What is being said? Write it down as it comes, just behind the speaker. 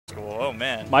cool. Oh,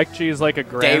 man. Mike G is like a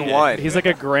Day one. He's like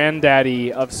a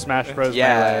granddaddy of Smash Bros.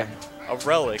 Melee. A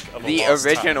relic of the a lost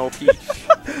original time.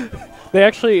 Peach. They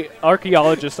actually,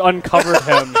 archaeologists uncovered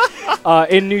him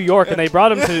in New York, and they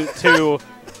brought him to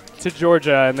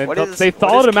Georgia, and they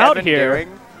thawed him out here.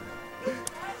 Doing?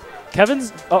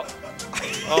 Kevin's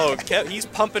He's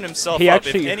pumping himself He up.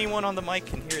 actually- If anyone on the mic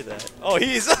can hear that. Oh,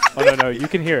 he's... oh no, you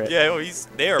can hear it. Yeah,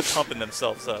 they are pumping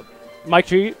themselves up. Mike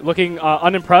G looking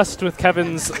unimpressed with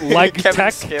Kevin's leg Kevin's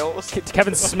tech, skills.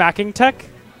 Kevin's smacking tech.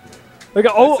 Look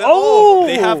at, oh!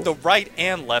 They have the right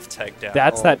and left tech down.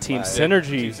 That's that team my.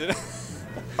 synergy.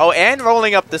 Oh, and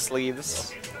rolling up the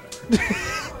sleeves.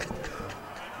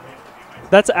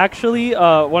 That's actually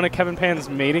one of Kevin Pan's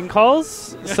mating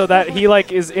calls, so that he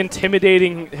like is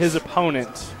intimidating his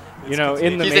opponent. You know,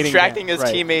 in the He's mating attracting game. his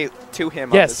Right. teammate to him on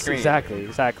the Yes, screen.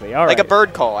 exactly. All like right. a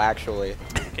bird call, actually.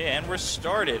 Okay, and we're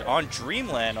started on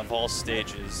Dreamland of all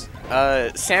stages.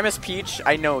 Samus Peach,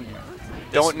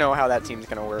 don't know how that team's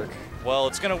going to work. Well,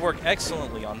 it's going to work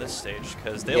excellently on this stage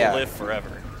because they'll Yeah. live forever.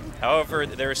 However,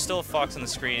 there is still a fox on the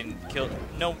screen.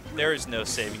 No, there is no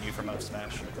saving you from up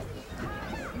smash.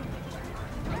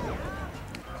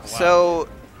 So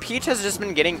Peach has just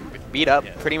been getting beat up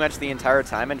pretty much the entire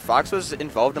time, and Fox was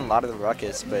involved in a lot of the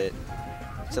ruckus, but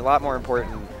it's a lot more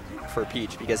important for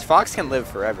Peach because Fox can live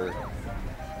forever.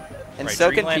 And right, so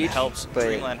Dreamland can Peach, helps. but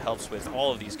Dreamland helps with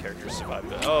all of these characters survive.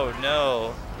 But oh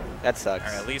no! that sucks.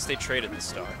 All right, at least they traded the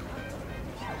stock.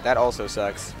 That also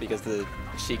sucks because the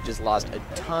Sheik just lost a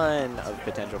ton of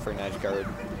potential for Night Guard,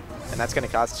 and that's going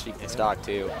to cost Sheik the stock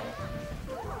too.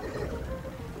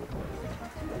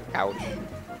 Ouch.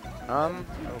 Oh,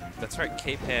 that's right,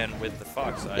 KPAN with the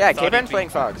Fox. Yeah, KPAN's playing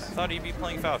Fox. I thought he'd be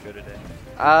playing Falco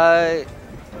today.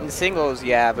 In singles,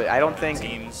 yeah, but I don't think.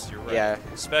 Teams, you're right. Yeah.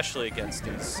 Especially against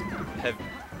these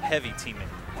heavy teammates.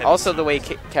 Also, the way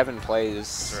Kevin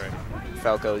plays That's right.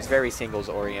 Falco is very singles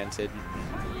oriented.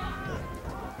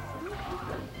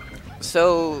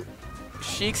 So,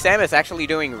 Sheik Samus actually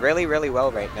doing really, really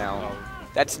well right now. Oh,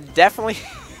 That's definitely.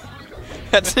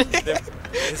 That's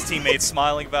his teammates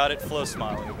smiling about it, Flo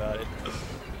smiling about it.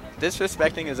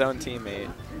 disrespecting his own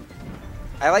teammate.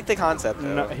 I like the concept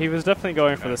though. No, he was definitely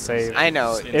going for the save. I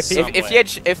know. In If some he way.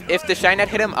 had if the shine had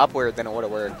hit him upward, then it would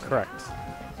have worked. Correct.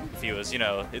 If he was, you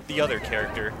know, the other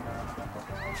character.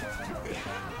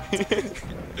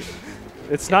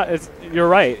 It's not. You're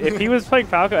right. If he was playing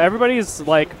Falco, everybody's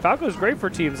like, Falco's great for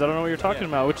teams. I don't know what you're talking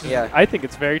about, which is, I think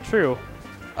it's very true.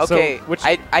 Okay, So, which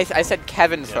I said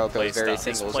Kevin's Yeah, Falco play is very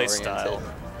style. His singles play oriented. style.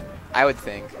 I would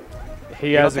think.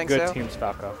 he You has don't a think good so? team's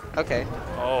Falco. Okay.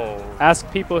 Oh.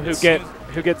 Ask people who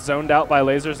It get zoned out by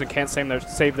lasers and can't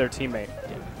save their teammate.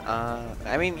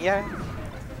 I mean, yeah.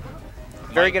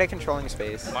 Very good at controlling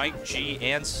space. Mike G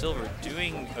and Silver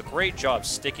doing a great job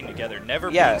sticking together, never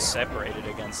Yeah. being separated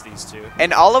against these two.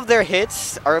 And all of their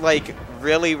hits are like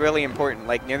really, really important.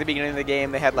 Like near the beginning of the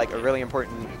game, they had like a really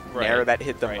important nair that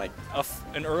hit them right. like.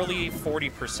 An early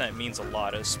 40% means a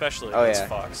lot, especially Oh, against yeah.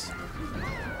 Fox.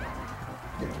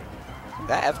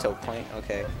 That F tilt point.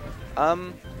 Okay.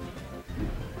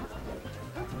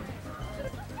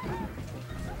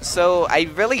 So I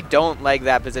really don't like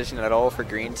that position at all for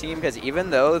Green Team because even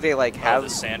though they like have the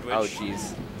sandwich. Oh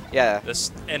jeez. Yeah.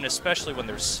 This, and especially when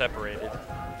they're separated.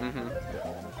 Mm-hmm.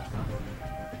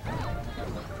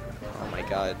 Oh my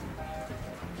god.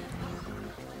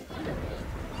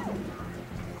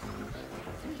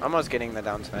 Almost getting the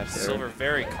down smash there. Silver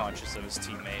very conscious of his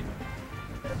teammate.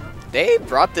 They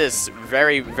brought this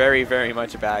very, very, very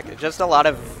much back. Just a lot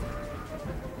of...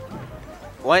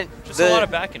 Just a lot of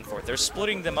back and forth. They're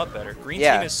splitting them up better. Green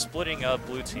Yeah. team is splitting up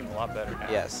blue team a lot better now.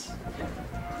 Yes.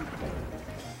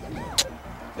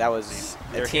 That was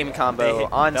a They're team hit- combo they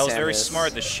hit- on That was very Samus.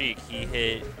 smart, the Sheik. He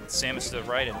hit Samus to the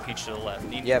right and Peach to the left.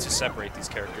 Needed to separate these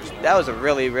characters more. That was a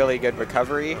really, really good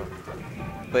recovery.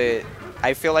 But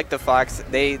I feel like the Fox,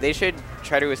 they should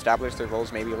try to establish their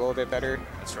roles maybe a little bit better.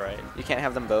 That's right. You can't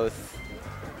have them both.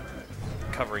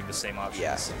 Covering the same options.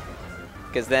 Yeah.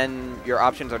 Because then your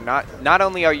options are not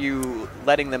only are you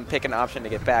letting them pick an option to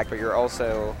get back, but you're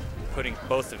also Putting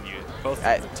both of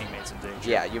the teammates in danger.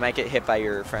 Yeah, you might get hit by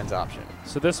your friend's option.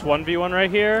 So this 1v1 right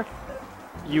here,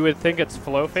 you would think it's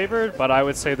Flo favored, but I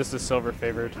would say this is Silver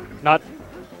favored. Not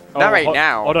right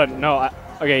now. Hold on, no.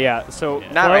 Okay, yeah. So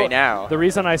Not Flo, right now. The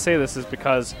reason I say this is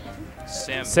because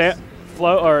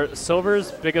Flo or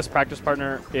Silver's biggest practice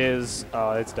partner is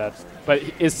it's dead, but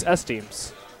is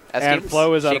S-Teams. And S-Teams?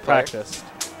 Flo is out of Sheik player? practice.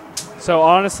 So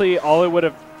honestly, all it would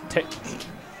have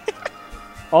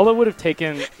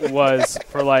taken was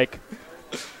for like,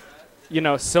 you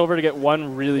know, Silver to get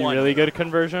one really good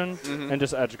conversion and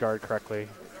just edge guard correctly.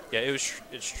 Yeah,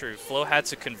 it's true. Flo had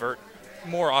to convert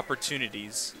more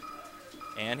opportunities,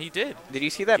 and he did. Did you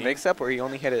see that mix-up where he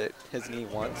only hit his knee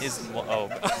once?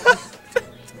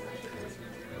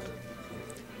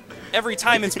 Every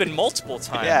time it's been multiple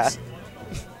times. Yeah.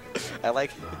 I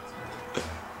like.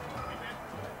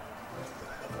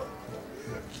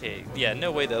 Okay. Yeah.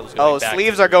 No way that was going back. Oh,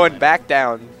 sleeves are going back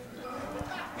down.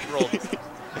 Rolled.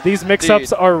 These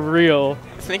mix-ups are real.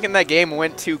 Thinking that game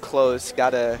went too close.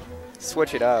 Gotta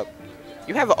switch it up.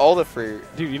 You have all the fruit.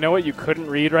 Dude, you know what you couldn't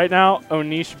read right now?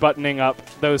 Onish buttoning up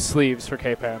those sleeves for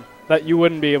KPAN. That you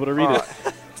wouldn't be able to read it.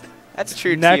 That's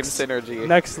true team synergy.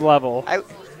 Next level. All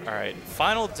right.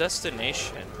 Final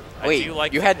destination. Wait, I do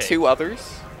like you had 2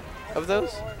 others of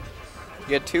those?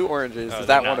 You had 2 oranges. Is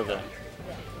that one of them?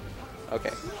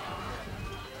 Okay.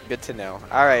 Good to know.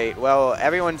 All right. Well,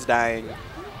 everyone's dying.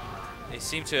 They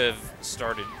seem to have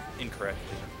started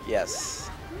incorrectly. Yes.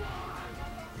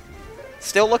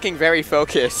 Still looking very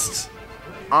focused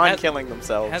on killing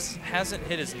themselves. Hasn't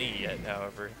hit his knee yet,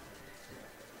 however.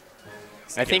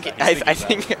 I think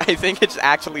it's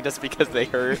actually just because they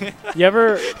hurt.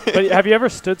 But have you ever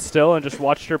stood still and just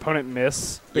watched your opponent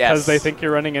miss because they think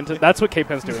you're running into? That's what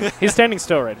KPAN's doing. He's standing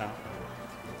still right now.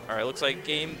 All right, looks like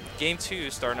game 2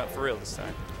 starting up for real this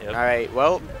time. Yep. All right,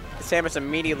 well, Samus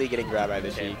immediately getting grabbed by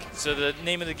the Sheik. So the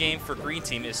name of the game for green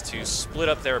team is to split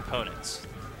up their opponents.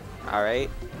 All right.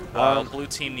 While blue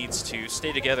team needs to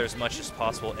stay together as much as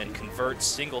possible and convert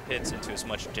single hits into as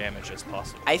much damage as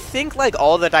possible. I think like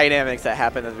all the dynamics that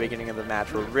happened at the beginning of the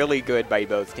match were really good by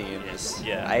both teams. Yes,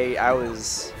 yeah. I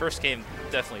was... First game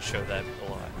definitely showed that a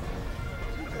lot.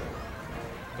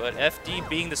 But FD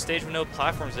being the stage with no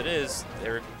platforms it is,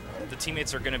 the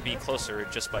teammates are going to be closer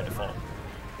just by default.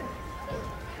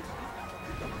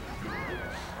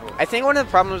 I think one of the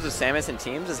problems with Samus and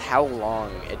teams is how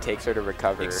long it takes her to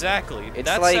recover. Exactly.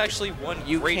 That's like actually one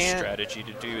great strategy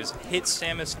to do is hit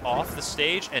Samus off the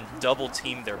stage and double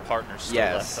team their partners still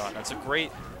left on. That's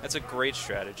a great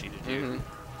strategy to do.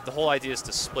 The whole idea is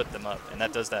to split them up, and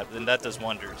that does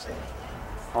wonders.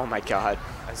 Oh my god.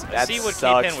 I see what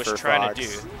KPAN was trying to do,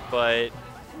 but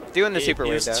doing the super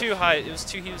wave was too high. He was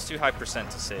too high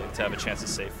percent to have a chance to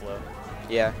save Flo.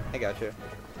 Yeah, I got you.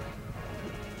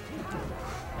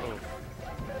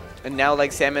 And now, like,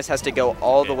 Samus has to go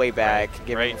all the way back.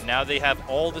 Right, now they have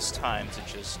all this time to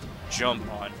just jump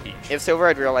on Peach. If Silver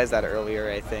had realized that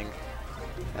earlier, I think.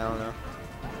 I don't know.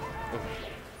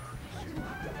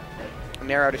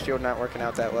 Nair out of shield not working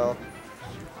out that well.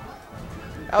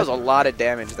 That was a lot of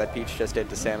damage that Peach just did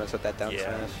to Samus with that down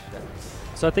smash.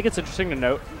 So I think it's interesting to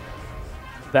note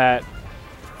that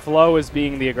Flo is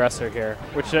being the aggressor here,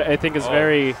 which I think is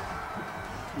very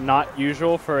not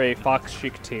usual for a Fox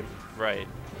Sheik team. Right.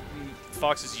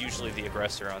 Fox is usually the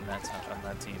aggressor on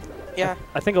that team. Yeah.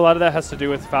 I think a lot of that has to do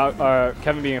with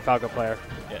Kevin being a Falco player.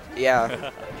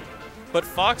 Yeah. But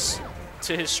Fox,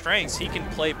 to his strengths, he can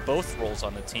play both roles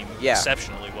on the team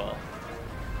exceptionally well.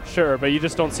 Sure, but you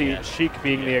just don't see Sheik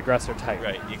being the aggressor type.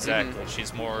 Right, exactly.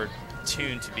 She's more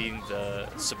tuned to being the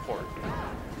support.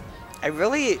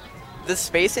 The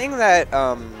spacing that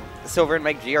Silver and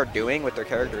Mike G are doing with their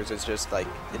characters is just like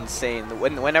insane.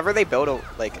 Whenever they build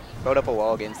up a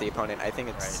wall against the opponent, I think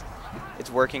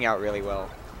it's working out really well.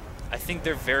 I think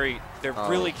they're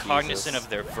really cognizant of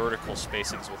their vertical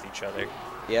spacings with each other.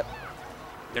 Yep.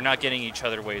 They're not getting each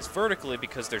other ways vertically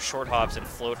because their short hops and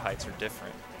float heights are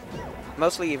different.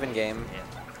 Mostly even game.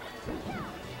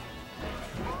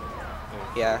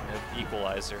 Yeah.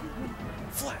 Equalizer.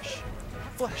 Flash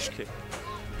kick.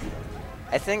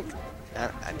 I think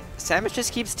Samus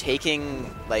just keeps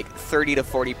taking like 30 to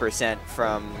 40%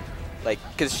 from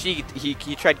because he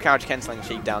tried crouch canceling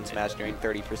Sheik down smash during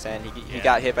 30%. He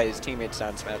got hit by his teammates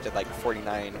down smash at like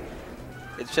 49.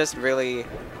 It's just really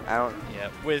Yeah.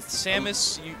 With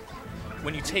Samus,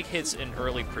 when you take hits in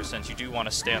early percent, you do want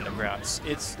to stay on the ground.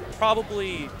 It's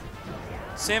probably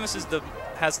Samus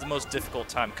has the most difficult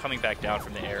time coming back down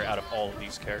from the air out of all of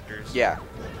these characters. Yeah.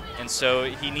 And so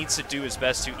he needs to do his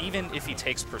best to, even if he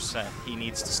takes percent, he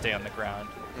needs to stay on the ground.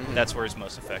 That's where he's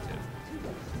most effective.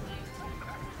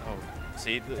 Oh,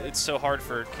 see, it's so hard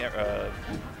for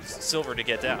Silver to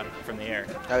get down from the air.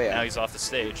 Oh yeah. Now he's off the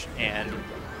stage, and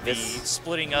the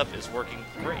splitting up is working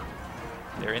great.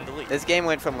 They're in the lead. This game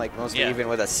went from like mostly even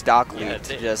with a stock lead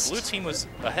to just blue team was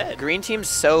ahead. Green team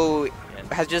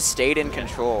has just stayed in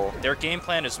control. Their game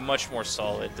plan is much more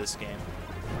solid this game.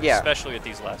 Yeah. Especially with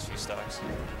these last few stocks.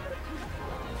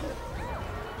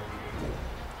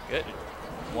 Good.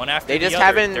 one after they just the other.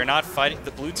 haven't. They're not fighting.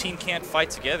 The blue team can't fight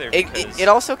together. It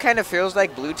also kind of feels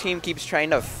like blue team keeps trying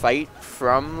to fight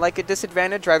from like a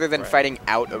disadvantage rather than fighting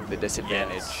out of the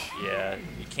disadvantage. Yes. Yeah,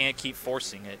 you can't keep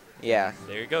forcing it. Yeah.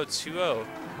 There you go, 2-0.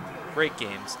 Great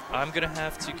games. I'm going to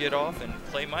have to get off and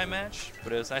play my match,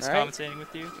 but it was nice commentating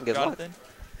with you, Jonathan.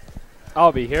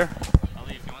 I'll be here. I'll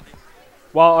leave. You want these?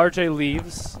 While RJ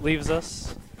leaves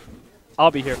us,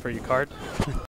 I'll be here for you, Card.